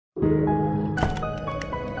Hello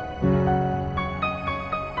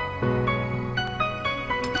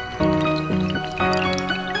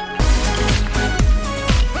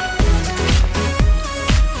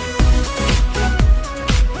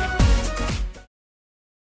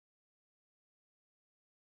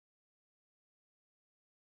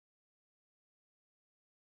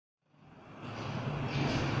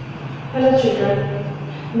children,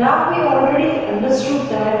 now we already understood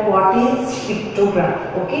that what is pictogram.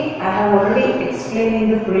 Okay, I have already explained in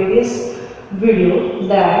the previous video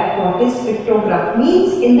that what is pictogram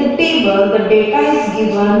means. In the table the data is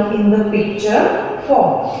given in the picture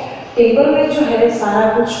form. Table में जो है सारा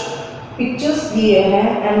कुछ pictures दिए हैं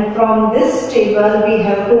and from this table we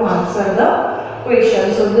have to answer the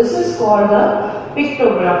question. So this is called the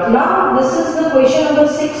pictogram. Now this is the question number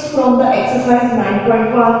 6 from the exercise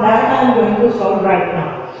 9.1 that I am going to solve right now.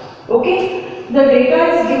 Okay, the data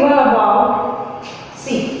is given about,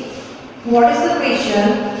 see, what is the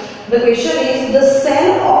question? The question is the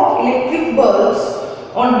sale of electric bulbs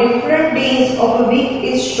on different days of a week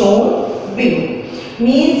is shown below.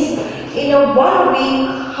 Means in a 1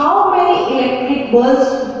 week how many electric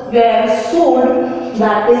bulbs were sold,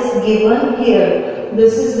 that is given here.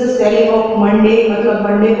 This is the selling of Monday, मतलब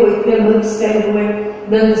Monday को इतने bulbs sell हुए.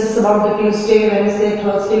 Then this is about the Tuesday, Wednesday,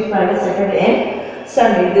 Thursday, Friday, Saturday and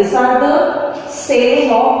Sunday. These are the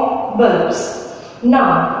selling of bulbs.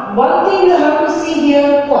 Now, one thing you have to see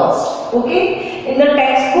here first. Okay, in the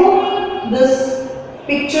textbook, this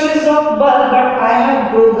picture is of bulb, but I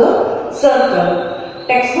have drawn the circle.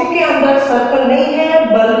 Textbook के अंदर circle नहीं है,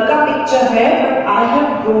 bulb का picture है, but I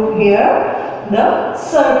have drawn here the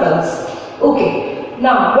circles. Okay.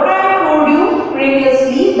 Now, what I have told you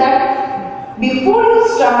previously that before you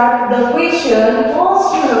start the question,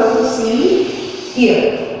 first you have to see here.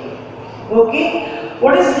 Okay,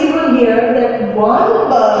 what is given here that one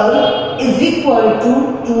bulb is equal to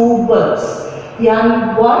 2 bulbs.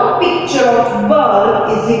 Yani one picture of bulb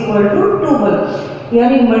is equal to 2 bulbs.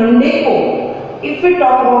 Yani Monday ko, if we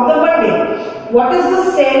talk about the Monday, what is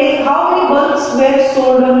the selling? How many bulbs were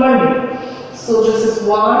sold on Monday? So this is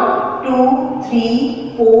 1, 2,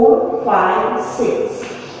 3, 4, 5, 6.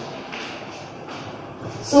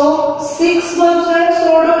 So 6 bulbs were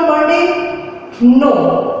sold on Monday?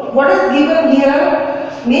 No. What is given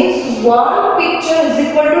here means one picture is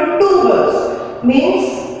equal to 2 bulbs. Means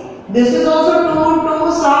this is also 2,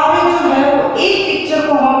 2. सारे जो है वो एक picture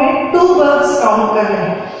को हमें 2 bulbs count करने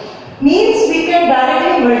हैं. Means we can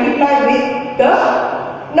directly multiply with the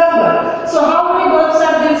number. So how many bulbs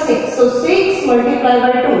are there? 6. So 6 multiplied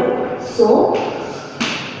by 2. So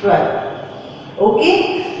 12. Okay.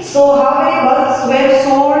 So how many bulbs were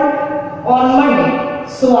sold on Monday?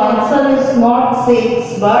 So answer is not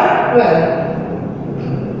 6 but 12.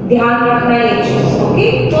 ध्यान रखना ये चीज. Okay.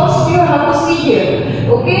 First you have to see here.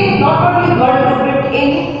 Okay. Not only one to put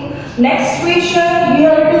in. Next question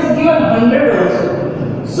here it is given 100 also.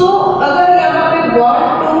 So अगर यहाँ पे 1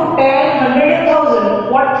 to 10, 100 and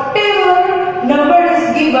 1000, whatever number is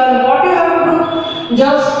given, what you have to do?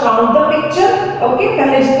 Just count the picture. Okay,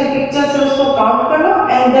 पहले जितने pictures है उसको count कर लो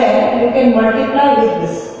and then you can multiply with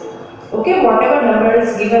this. Okay, whatever number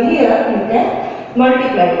is given here you can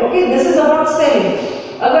multiply. Okay, this is about selling.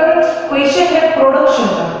 अगर question है production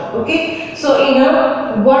का, okay, so in a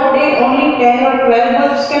one day only 10 or 12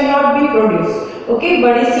 bulbs cannot be produced. Okay,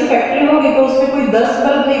 बड़ी सी factory होगी तो उसमें कोई 10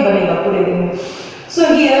 bulb नहीं बनेगा पूरे दिन में. So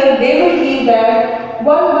here they will give that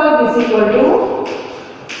one bulb is equal to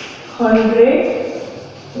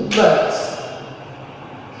 100 bulbs.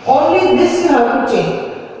 Only this you have to change.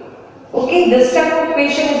 Okay, this type of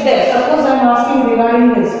question is there. Suppose I am asking regarding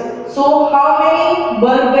this. So how many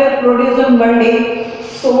bulbs were produced on Monday?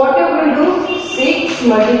 So what you will do? 6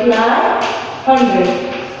 multiply 100.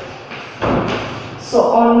 So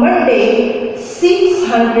on Monday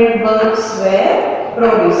 600 bulbs were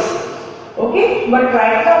produced. Okay, but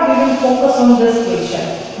right now we will focus on this question.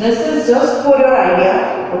 This is just for your idea.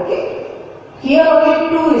 Okay, here only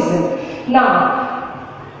 2 is there. Now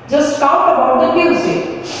just count about the Tuesday.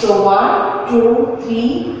 So 1, 2,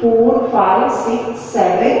 3, 4, 5, 6,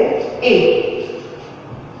 7, 8.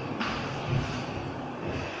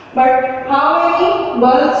 But how many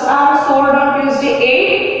bulbs are sold on Tuesday?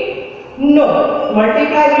 8? No.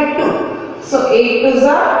 Multiply with 2. So 8 2s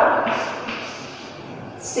are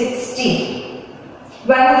 16.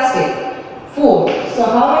 Wednesday 4. So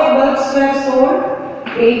how many bulbs were sold?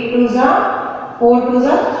 8 2s are 4 2s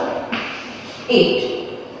are 8.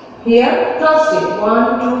 Here Thursday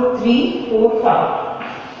 1, 2, 3, 4, 5.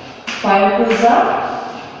 5 2s are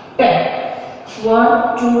 10.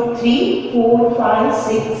 1, 2, 3, 4, 5,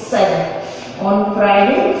 6, 7. On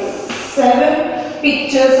Friday, 7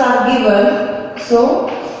 pictures are given, so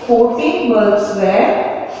 14 bulbs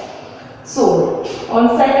were sold. On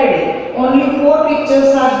Saturday, only 4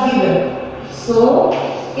 pictures are given, so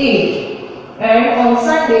 8. And on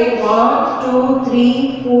Sunday, 1, 2,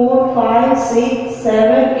 3, 4, 5, 6,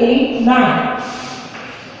 7, 8, 9.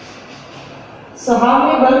 So how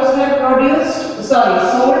many bulbs were produced? Sorry,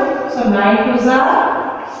 sold. So 9 twos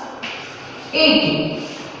are 18.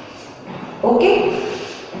 Okay.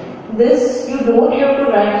 This you don't have to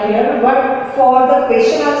write here, but for the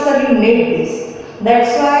question answer you need this.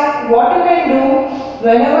 That's why what you can do,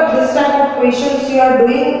 whenever this type of questions you are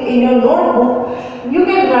doing in your notebook, you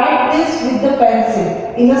can write this with the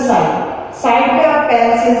pencil in the side. Side पे आप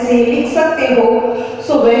pencil से लिख सकते हो.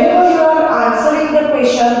 So whenever you are answering the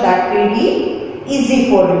question, that will be easy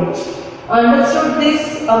for you. Understood this?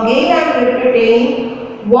 Again I am repeating.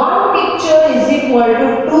 One picture is equal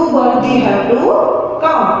to 2 bulb we have to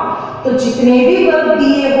count. तो जितने भी bulb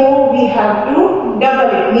दिए हो we have to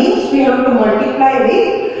double it. Means we have to multiply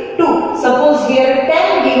with 2. Suppose here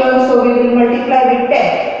 10 given, so we will multiply with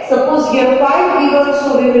 10. Suppose here 5 given, so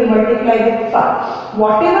we will multiply with 5.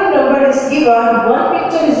 Whatever number is given, one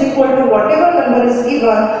picture is equal to whatever number is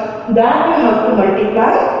given, that we have to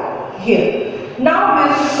multiply here. Now we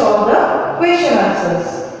will solve the question answers.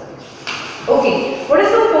 Okay, what is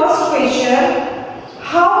the first question?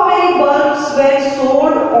 How many bulbs were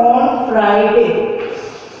sold on Friday?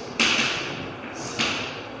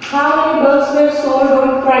 How many bulbs were sold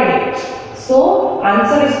on Friday? So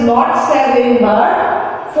answer is not 7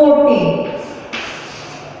 but 14.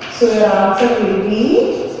 So your answer will be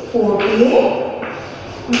 14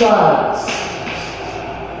 bulbs.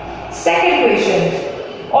 Second question.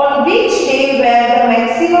 On which day were the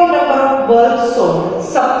maximum number of bulbs sold?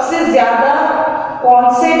 सबसे ज्यादा कौन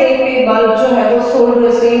से day पे bulb जो है वो sold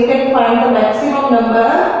हुए? So you can find the maximum number.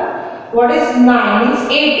 What is 9 is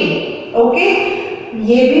 80. Okay?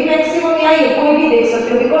 ये भी मैक्सिमम या ये कोई भी देख सकते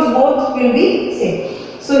हो because both will be same.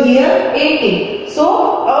 So here 80. So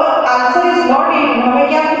our answer is not 80. हमें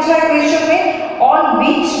क्या पूछा है क्वेश्चन में? On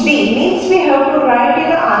which day means we have to write in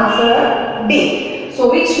the answer day.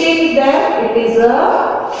 So which day is there? It is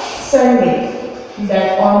a Sunday.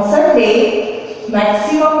 That on Sunday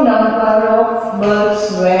maximum number of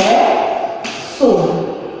bulbs were sold.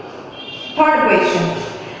 Third question.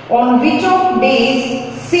 On which of days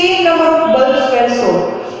same number of bulbs were sold?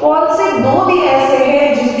 कौन से दो दिन ऐसे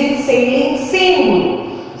हैं जिस दिन selling same हुई?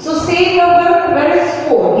 So same number, where is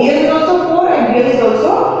 4? Here is also 4 and here is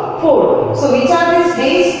also 4. So which are these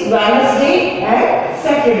days? Wednesday and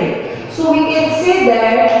Saturday. So we can say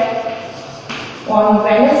that on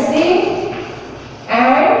Wednesday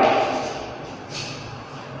and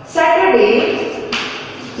Saturday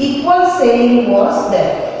equal selling was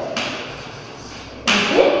there.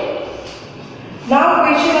 Okay. Now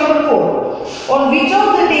question number 4. On which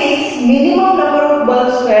of the days minimum number of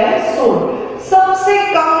bulbs were sold? सबसे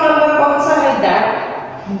कम number कौन सा है? That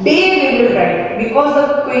day we will write because the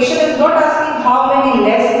question is not asking how many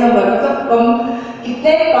less number. मतलब कम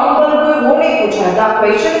कितने कम bulb है वो नहीं पूछा है. The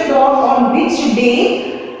question is on which day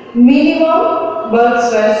minimum bulbs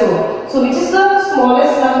were sold. So which is the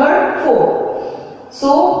smallest number? 4. So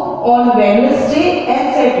on Wednesday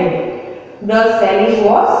and Saturday the selling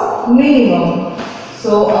was minimum.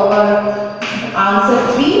 So our answer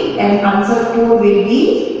 3 and answer 4 will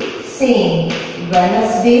be same.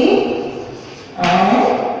 Wednesday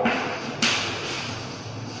and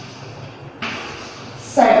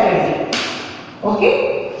Saturday. Okay.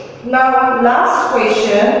 Now last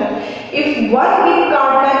question. If one big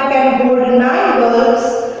carton can hold 9 bulbs,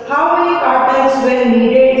 how many cartons were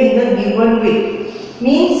needed in the given week?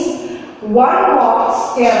 Means one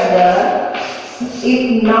box के अंदर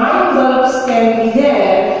if 9 bulbs can be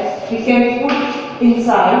there, we can put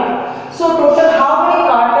inside. So total how many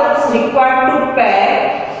cartons required to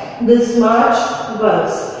pack this much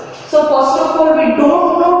bulbs? So first of all we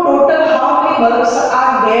don't know total how many bulbs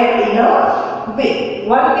are there in a bin.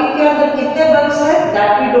 One bin के अंदर कितने bulbs हैं?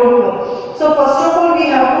 That we don't know. So first of all we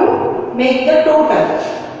have to make the total.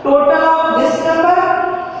 Total of this number?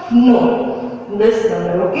 No. This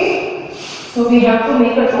number. Okay. So we have to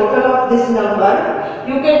make a total of this number.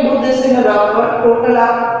 You can do this in a rough work. Total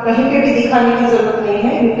आप कहीं पे भी दिखाने की जरूरत नहीं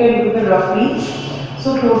है. You can do the roughly.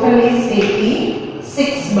 So total is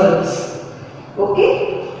 86 bulbs. Okay.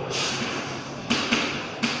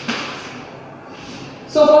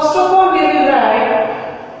 So first of all we will write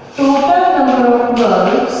total number of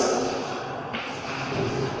bulbs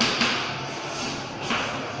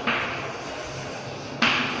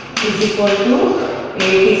is equal to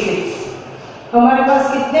 86. हमारे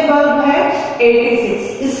पास कितने कितने बल्ब है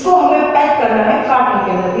 86, इसको हमें पैक करना है कार्टन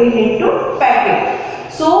के अंदर, we need to pack it.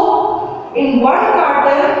 So in one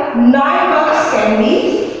carton 9 bulbs can be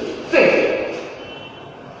fit.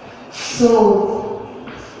 So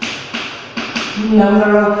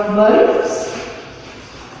number of bulbs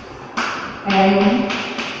and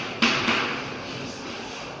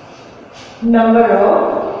number of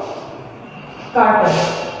cartons.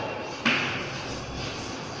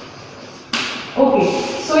 Okay,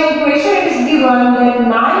 so in question it is given that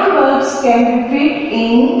 9 bulbs can be fit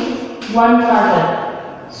in one carton.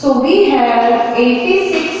 So we have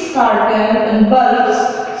 86 carton and bulbs.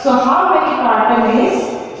 So how many carton is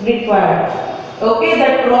required? Okay,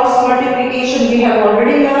 that cross multiplication we have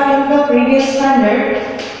already learned in the previous standard.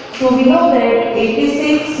 So we know that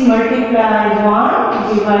 86 multiplied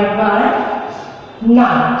 1 divided by 9.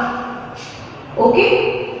 Okay,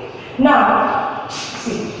 now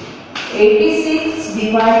see 86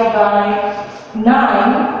 divided by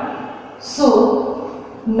 9. So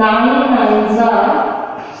 9 nines are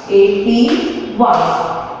 81.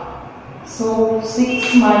 So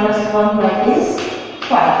 6 minus 1, that is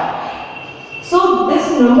 5. So this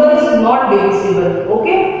number is not divisible.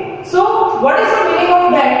 Okay. So what is the meaning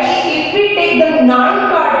of that? If we take the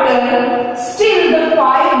 9 carton, still the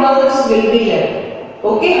 5 bulbs will be there.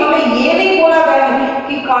 Okay. हमें ये नहीं बोला गया है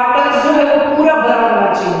कि cartons जो है वो पूरा भरा होना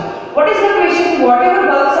चाहिए. What is the question? Whatever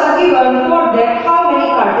bulbs are given, for that how many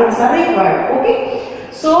cartons are required? Okay.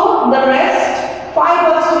 So the rest 5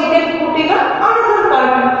 bulbs we can put in another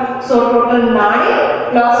carton. So total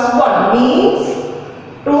 9 plus 1 means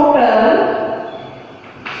total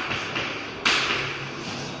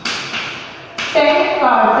 10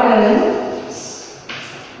 cartons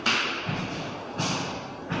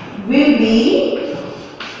will be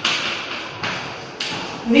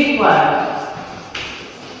required.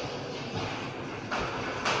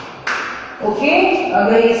 Okay,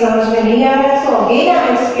 अगर ये समझ में नहीं आ रहा है, so again I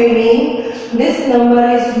am explaining this number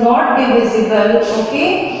is not divisible. Okay,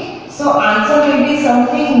 so answer will be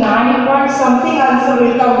something 9 point something answer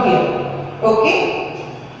will come here. Okay,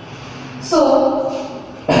 so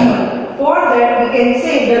for that we can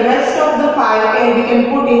say the rest of the 5 we can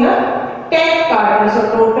put in a 10 cartons. So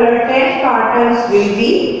total 10 cartons will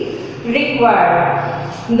be required.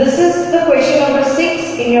 This is the question number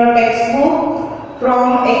 6 in your textbook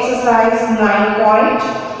from exercise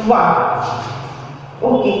 9.1.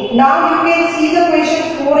 Okay, now you can see the question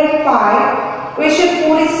 4 and 5. Question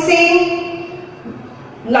 4 is same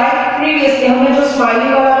like previously. हमने जो smiley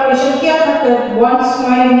वाला question किया था, one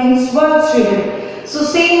smile means one student. So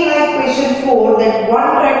same like question 4, that one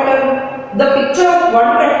tractor, the picture of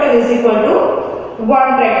one tractor is equal to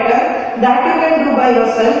one tractor. That you can do by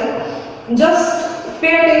yourself. Just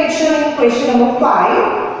pay attention in question number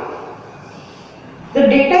 5. The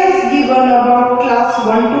data is given about class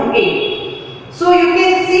 1 to 8. So you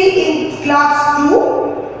can see in class 2,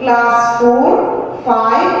 class 4,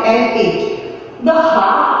 5 and 8. The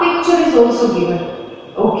half picture is also given.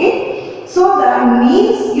 Okay. So that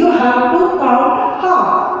means you have to count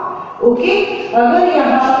half. Okay. अगर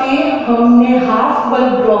यहाँ पे हमने half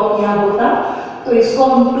bulb draw किया होता तो इसको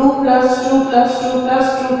हम 2 plus 2 plus 2 plus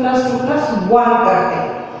 2 plus 2 plus 1 करते हैं.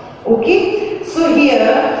 Okay. So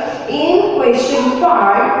here in question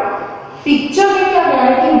 5 picture में क्या गया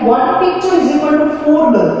है कि 1 picture is equal to 4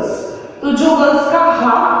 girls. तो जो गर्ल्स का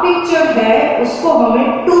हाफ पिक्चर है उसको हमें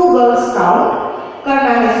 2 गर्ल्स काउंट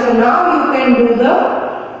करना है. So now you can do the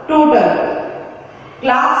total.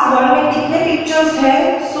 Class 1 में कितने पिक्चर्स हैं?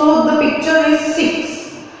 So the picture is 6.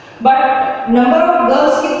 But number of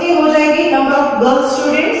girls कितनी हो जाएगी? Number of girl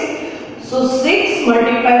students. So 6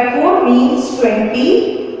 multiplied 4 means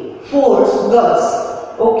 24 girls.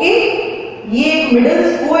 Okay? ये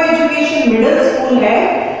मिडिल को एजुकेशन मिडिल स्कूल है,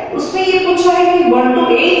 उसमें ये पूछा है कि 1 to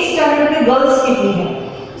 8 स्टैंडर्ड में गर्ल्स कितनी हैं.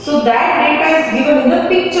 So that data is given in the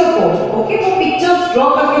picture form. Okay, वो पिक्चर्स ड्रॉ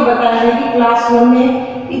करके बताया है कि क्लास 1 में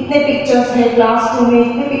इतने पिक्चर्स हैं, क्लास 2 में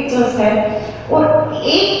इतने पिक्चर्स हैं, और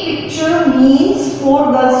एक picture means 4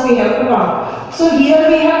 girls we have to count. So here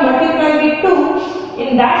we have multiplied with 2.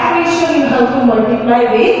 In that question you have to multiply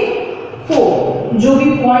with 4. जो भी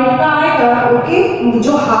पॉइंट का आएगा, ओके,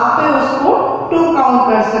 जो हाफ है उसको 2 काउंट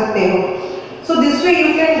कर सकते हो. So this way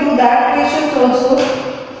you can do that questions also.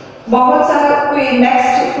 बहुत सारा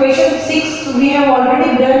next question 6 we have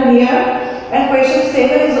already done here, and question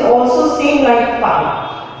 7 is also same like 5.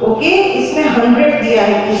 Okay, इसमें 100 दिया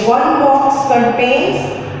है कि 1 box contains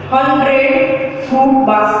 100 fruit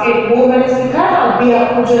basket. वो मैंने सिखाया अभी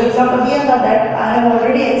आपको जो एग्जाम्पल दिया था, that I have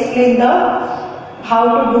already explained the how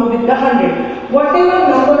to do with the 100. Whatever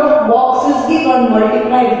number of boxes given,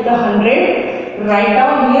 multiply with the 100 write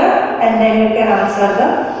down here and then you can answer the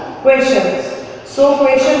questions. So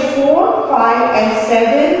question 4, 5 and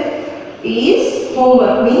 7 is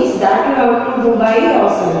homework, means that you have to do by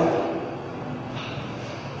yourself.